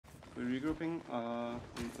We're regrouping on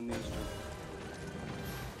the other side.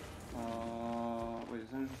 Wait, is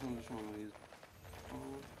there anyone on the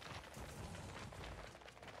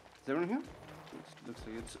Is everyone here? Looks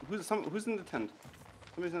like it's who's in the tent?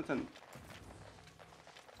 Somebody's in the tent.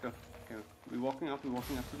 Let's go. Okay, we're walking up to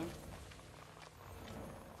them.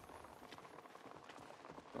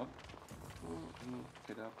 Up.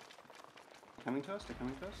 Get up. They're coming to us.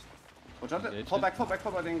 Watch out! Fall back!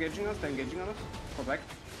 They're engaging us. Fall back!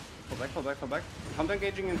 Come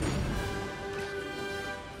engaging in.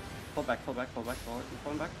 Fall back! We're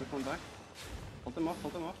falling back. Hold them off.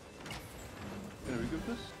 Gonna regroup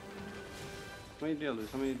this. How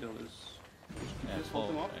many dealers? Just hold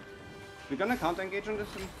them off. We're gonna counter engage on this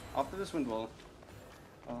after this wind wall.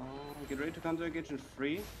 Get ready to counter engage in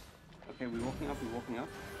 3. Okay, we're walking up.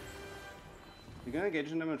 We're gonna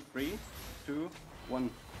engage in them in 3, 2, 1.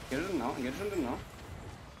 Engage them now.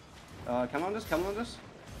 Come on this.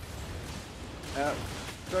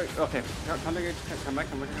 Sorry, okay. Come back.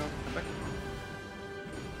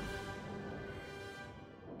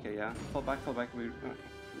 Okay, yeah. Fall back. We're dead.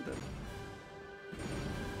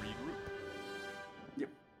 Regroup. Yep.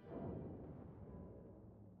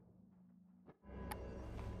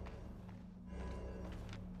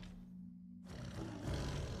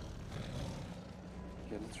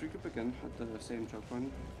 Okay, let's regroup again at the same choke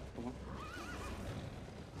point. Come on.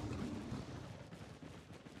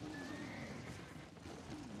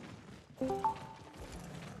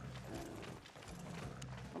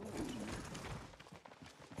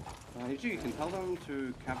 You can tell them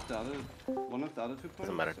to cap the other, one of the other 2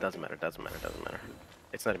 points. Doesn't matter.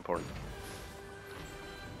 It's not important.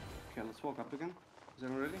 Okay, let's walk up again. Is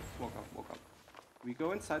everyone ready? Walk up. We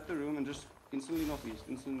go inside the room and just instantly northeast.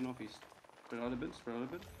 Spread out a bit. I'm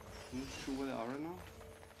not sure where they are right now.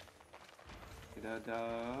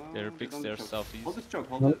 They're big stairs southeast. Hold this choke,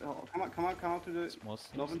 come out to the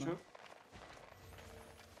northern choke.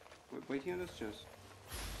 Wait here on this chest.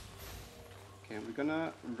 Okay, we're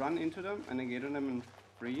gonna run into them and engage on them in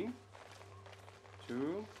 3,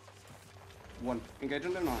 2, 1. Engage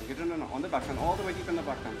on them now. On the backline, all the way deep in the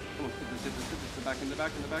backline. Come on, hit this. In the back.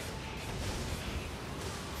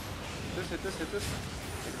 Hit this.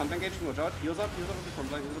 Okay, counter engaging, watch out. Heals up in the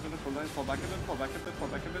front line. Fall back a bit.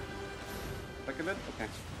 Back a bit. Okay.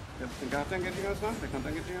 They're counter engaging us now.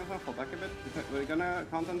 Fall back a bit. We're gonna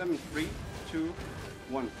count on them in 3, 2,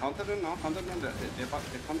 1. Counter them now. They come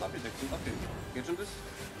up here. Engage on this.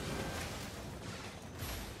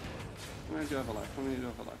 How many do you have alive?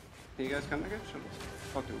 Can you guys counter engage?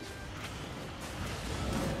 Talk to me.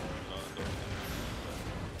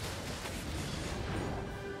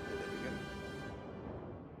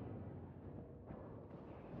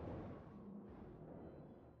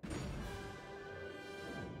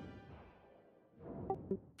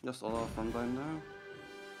 Just all our frontline now.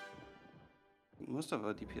 Most of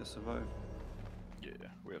our DPS survive. Yeah,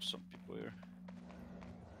 we have some people here.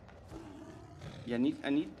 Yeah, I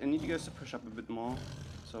need you guys to push up a bit more,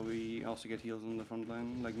 so we also get heals on the front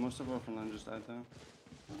line. Like most of our front line just died there.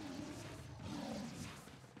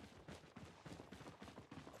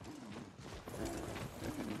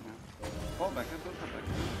 Fall back.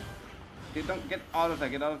 Okay, don't get out of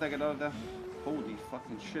there. Holy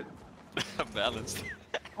fucking shit. Balanced.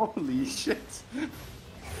 Holy shit.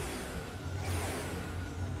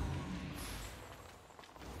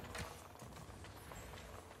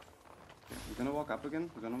 We're gonna walk up again.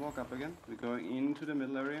 We're going into the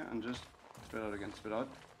middle area and just spread out again. They're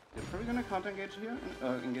probably gonna counter engage here.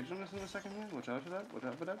 Engage on us in a second here. Watch out for that. We're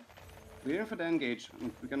waiting for the engage.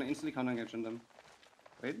 We're gonna instantly counter engage on them.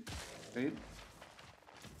 Wait. And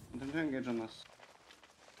then to engage on us.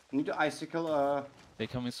 I need to icicle. They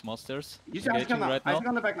come in small stairs. Use your icicle now. Right now. Icicle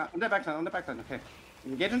on the backline. Okay.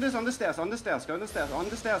 Engage on this. On the stairs. Go on the stairs, boys. On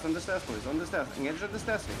the stairs. Engage on the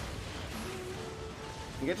stairs here.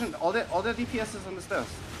 Engage on all the DPSs on the stairs.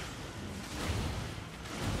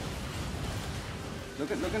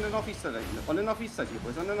 Look in the northeast side. On the northeast side here,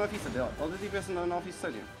 boys. On the northeast side. All the DPS on the northeast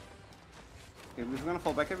side here. Okay, we're gonna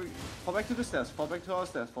fall back to the stairs. Fall back to our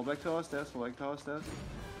stairs.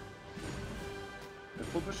 They're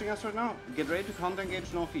full pushing us right now. Get ready to counter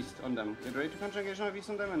engage northeast on them.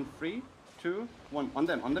 And 3, 2, 1. On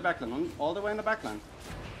them, on the backline. All the way in the backline.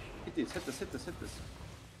 Hit this.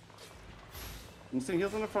 Need some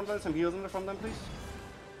heals on the front line, please.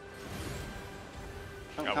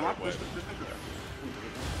 Come up, push.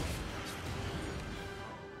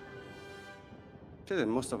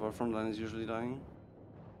 Most of our front line is usually dying.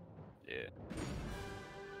 Yeah.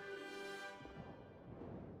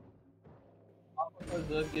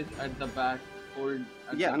 Zerg is at the back, hold.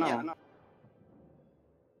 Yeah, I know.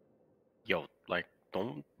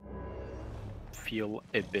 don't feel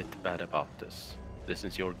a bit bad about this. This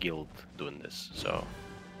is your guild doing this, so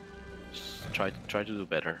just try to do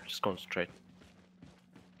better. Just concentrate.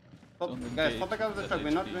 Guys, fall back out of the That truck. We're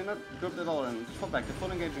not HP. grouped at all. And just fall back. They're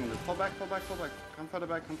full engaging this. Fall back, fall back, fall back. Come further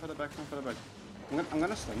back, come further back, come further back. I'm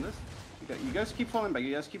gonna stun this. You guys keep falling back.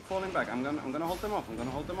 You guys keep falling back. I'm gonna hold them off. I'm gonna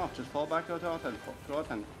hold them off. Just fall back to our 10. To our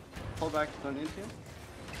 10. Fall back. Don't into you.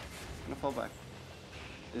 I'm gonna fall back.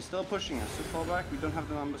 They're still pushing us. Just fall back. We don't have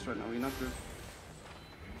the numbers right now. We're not grouped.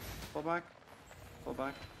 Fall back. Fall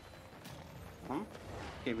back.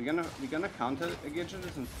 Okay, we're gonna counter engage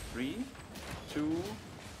this in 3, 2,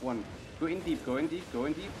 1. Go in deep, go in deep, go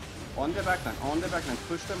in deep. On the backline,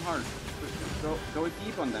 push them hard. Go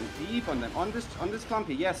deep on them, On this clump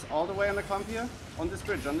here, yes, all the way on the clump here. On this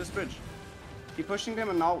bridge. Keep pushing them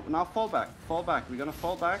and now fall back. We're gonna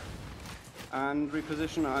fall back and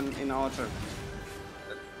reposition in our turn.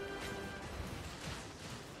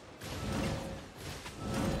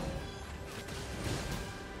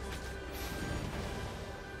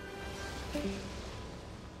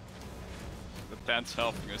 The band's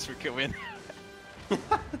helping us, we can win.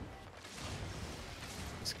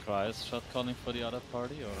 Is Cry's shot calling for the other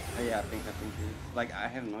party or? Yeah, I think like I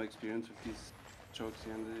have no experience with these chokes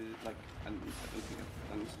here and I don't think I've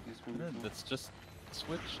done these from Yeah, before. let's just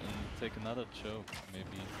switch and take another choke,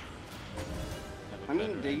 maybe. Have a I mean,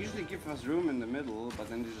 better they angle. usually give us room in the middle, but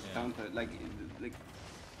then they just Yeah. counter, like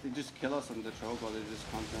they just kill us on the choke, or they just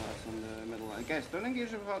counter us in the middle. And guys, don't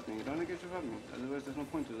engage without me. Otherwise, there's no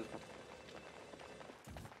point to this.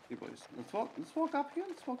 Okay, boys, let's walk up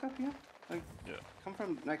here. Like, Yeah. come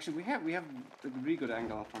from. Actually, we have a really good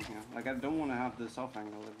angle from here. Like, I don't want to have the south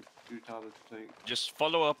angle. It's too retarded to take. Just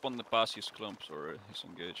follow up on the past his clumps or his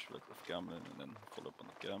engage, like with Gamlin, and then follow up on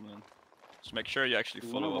the Gamlin. Just make sure you actually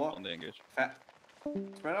You wanna follow walk- up on the engage.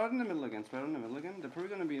 Spread out in the middle again. They're probably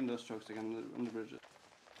gonna be in those chokes again on the bridges.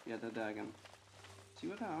 Yeah, they're there again. See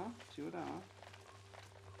what they are.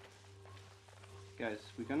 Guys,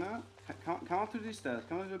 we're gonna come up to these stairs.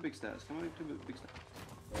 Come up to the big stairs.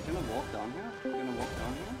 We're gonna walk down here.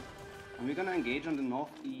 And we're gonna engage on the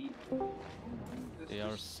northeast. They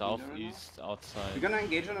are southeast, outside. We're gonna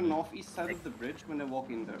engage on the northeast side of the bridge when they walk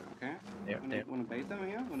in there, okay? They're Wanna bait them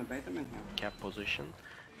here? In here. cap position.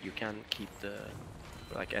 You can keep the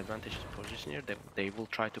like advantageous position here. They will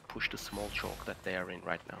try to push the small choke that they are in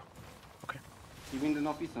right now. Okay. You mean the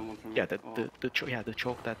northeastern one from Yeah, here? the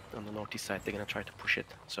choke that on the northeast side, they're gonna try to push it,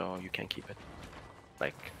 so you can keep it.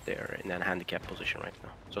 Like they're in a handicap position right now,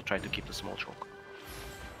 so try to keep the small choke.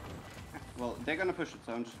 Well, they're gonna push it,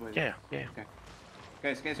 so I'm just waiting. Yeah. Okay.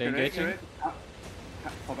 Guys, They're get ready, engaging?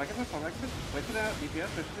 Fall back a bit. Wait for the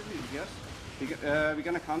DPS, we're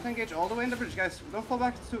gonna counter engage all the way in the bridge, guys. Don't fall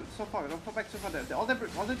back so far.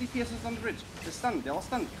 All the DPS is on the bridge. They're all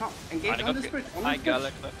stunned. Come, engage on this bridge.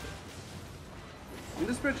 On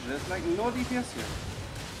this bridge, there's like no DPS here.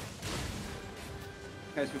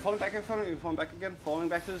 Guys, we're falling back again, falling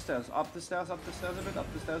back to the stairs. Up the stairs a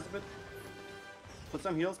bit. Put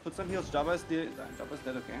some heals. Jabba is dead,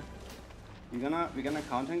 okay. We're gonna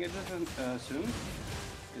counter engage this soon.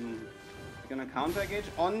 We're gonna counter engage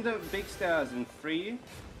on the big stairs in 3,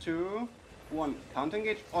 2, 1. Counter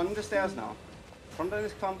engage on the stairs now. Front line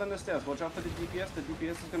is clumped on the stairs. Watch out for the DPS. The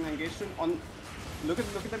DPS is gonna engage soon. Look at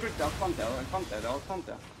the bridge. They'll clump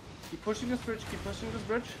there. Keep pushing this bridge.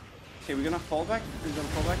 Okay, we're gonna fall back.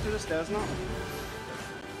 To the stairs now.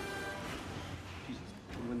 Jesus,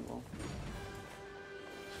 we win the wall.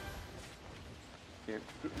 Okay,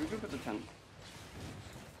 regroup at the 10.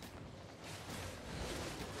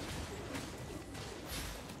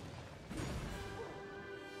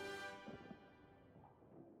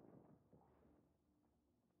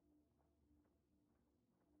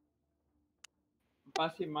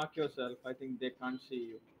 Pasi, mark yourself. I think they can't see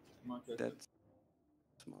you. Mark yourself. That's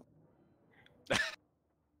smart.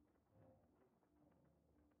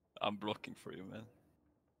 I'm blocking for you, man.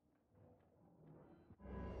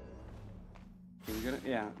 Okay, we're gonna,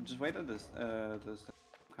 yeah, just wait at this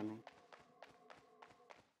coming.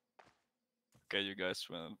 Okay, you guys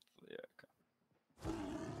went. Yeah. Okay.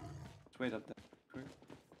 Just wait up there. Quick.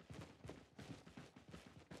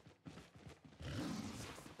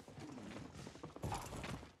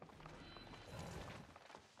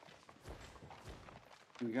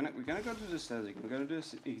 We're gonna go to the stairs again. We're gonna do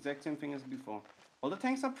the exact same thing as before. All the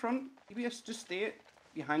tanks up front, DPS just stay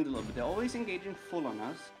behind a little bit. They're always engaging full on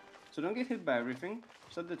us, so don't get hit by everything.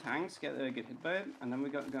 So the tanks get hit by it, and then we're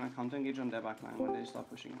gonna counter engage on their backline when they start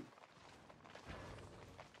pushing in.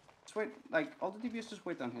 Just wait, like all the DPS just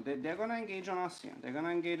wait down here. They're gonna engage on us here.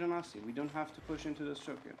 We don't have to push into this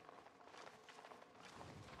choke here.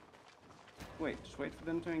 wait. Just wait for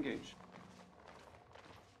them to engage.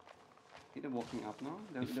 Okay, they're walking up now.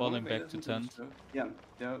 They're wanna falling bait back us to into this tent. choke.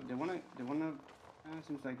 Yeah, they wanna.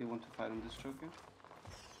 Seems like they want to fight on this choke here.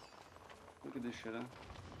 Look at this shit.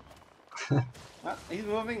 He's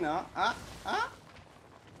moving now.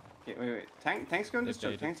 Okay, wait. Tanks go in this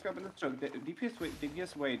choke. Tanks go up in this choke.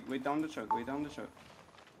 DPS wait down the choke. Wait down the choke.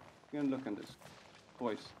 We're gonna look on this,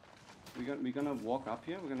 boys. We're gonna walk up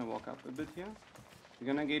here. We're gonna walk up a bit here. We're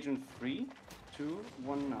gonna engage in 3, 2,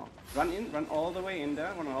 1 now. Run all the way in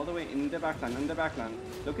there. Run all the way in the backline.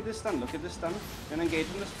 Look at this stun. We're gonna engage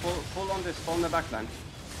in this. Pull on this. Pull on the backline.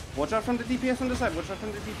 Watch out from the DPS on the side.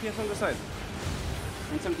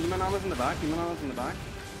 And some demon armors in the back. We're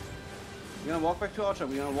gonna walk back to our choke.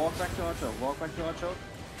 Walk back to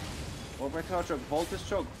our choke. Hold this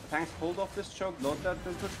choke. Tanks, hold off this choke. Don't let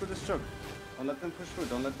them push through this choke. Don't let them push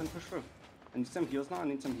through. I need some heals now.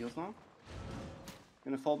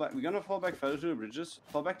 We're gonna fall back further to the bridges.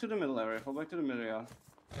 Fall back to the middle area.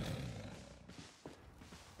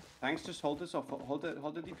 Tanks, just hold this off. Hold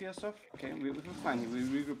the DPS off. Okay, we're fine here. We're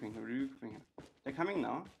regrouping here. They're coming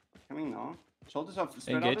now. Just hold this off.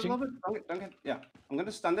 Spread out a little bit. Don't get. Yeah. I'm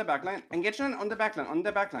gonna stun their backline. Engage on the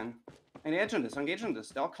backline. Engage on this.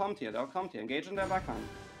 They're all clumped here. Engage on their backline.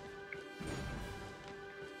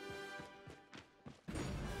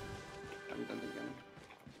 I'm done again.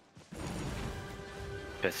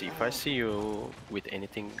 Bessie, if I see you with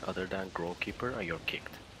anything other than Growkeeper, you're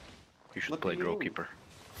kicked. You should play Growkeeper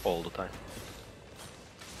all the time.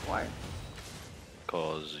 Why?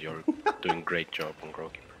 Because you're doing great job on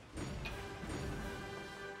Growkeeper.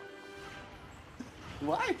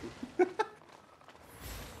 Why?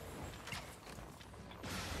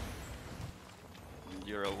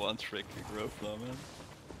 You're a one-trick growth now, man.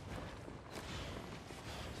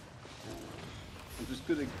 I'm just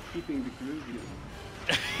good at keeping the groove here.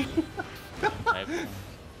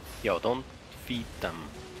 Yo, don't feed them.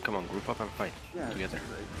 Come on, group up and fight together.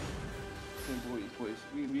 Okay, boys.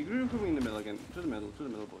 We group in the middle again. To the middle,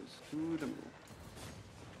 boys. To the middle.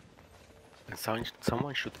 And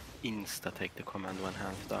someone should insta-take the command when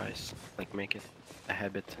half dies. Like, make it a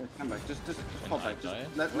habit. Yeah, come back. Just fall back.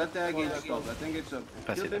 Just let the engage stop.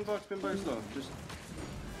 Heal Bimberg slow. Just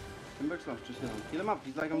Bimberg slow. Just heal him. Heal him up.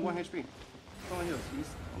 He's like on 1 HP. Someone heals.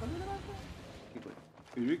 Okay, good.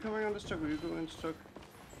 We're recovering on this choke.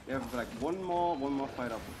 We have like one more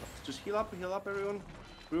fight up. Just heal up everyone.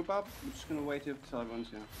 Group up. I'm just gonna wait here till everyone's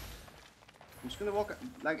here. I'm just gonna walk.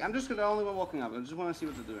 Like I'm just gonna only one walking up. I just want to see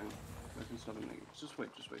what they're doing. I can stop them. Just wait.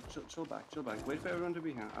 Chill back. Wait for everyone to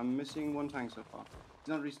be here. I'm missing 1 tank so far. He's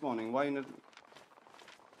not respawning. Why are you not?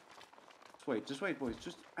 Just wait, boys.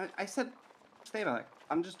 I said, stay back.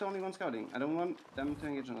 I'm just the only one scouting. I don't want them to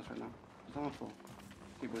engage on us right now. Just on the floor.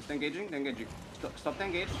 Okay, boys. They're engaging. Stop the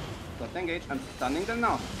engage. I'm stunning them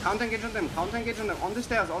now. Counter engage on them. On the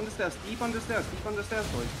stairs. Deep on the stairs,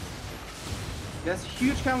 boys. There's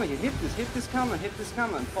huge camera here. Hit this camera.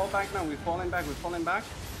 And fall back now. We're falling back. We go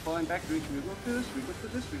to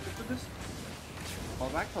this. Fall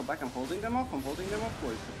back. I'm holding them off,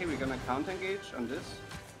 boys. Okay, we're gonna counter engage on this.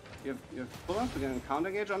 You have pull up. We're gonna counter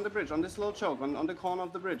engage on the bridge, on this little choke, on the corner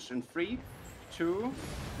of the bridge. In 3, 2,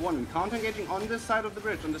 1. We're counter engaging on this side of the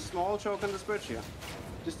bridge, on the small choke on this bridge here.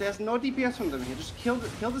 Just there's no DPS from them here. Just kill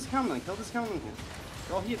this camera. Kill this camera here.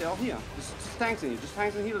 They're all here. Just tanks in here. Just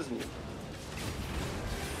tanks and healers in here.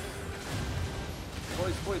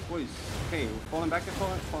 Boys. Okay, we're falling back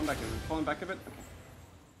a bit. Okay.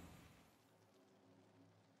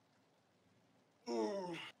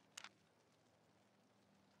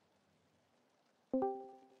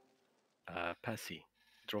 Passy,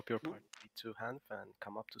 drop your party to Hanf and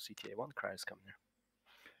come up to CTA1. Cryers come here.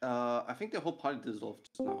 I think the whole party dissolved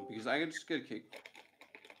just now because I just get kicked.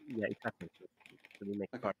 Yeah, exactly. So we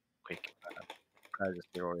make party quick. Cryers is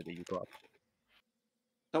here already. You go up.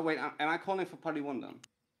 So wait, am I calling for party 1 then?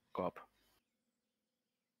 Go up.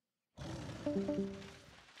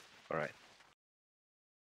 Alright.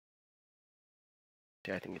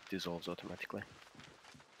 Yeah, I think it dissolves automatically.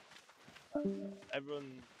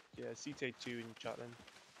 Everyone, yeah, CT2 in chat then.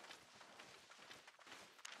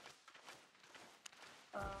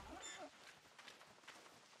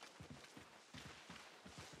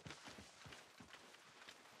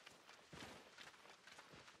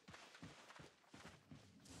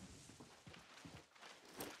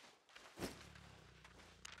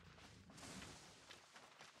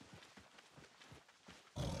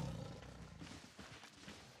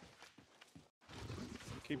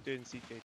 Keep doing CT.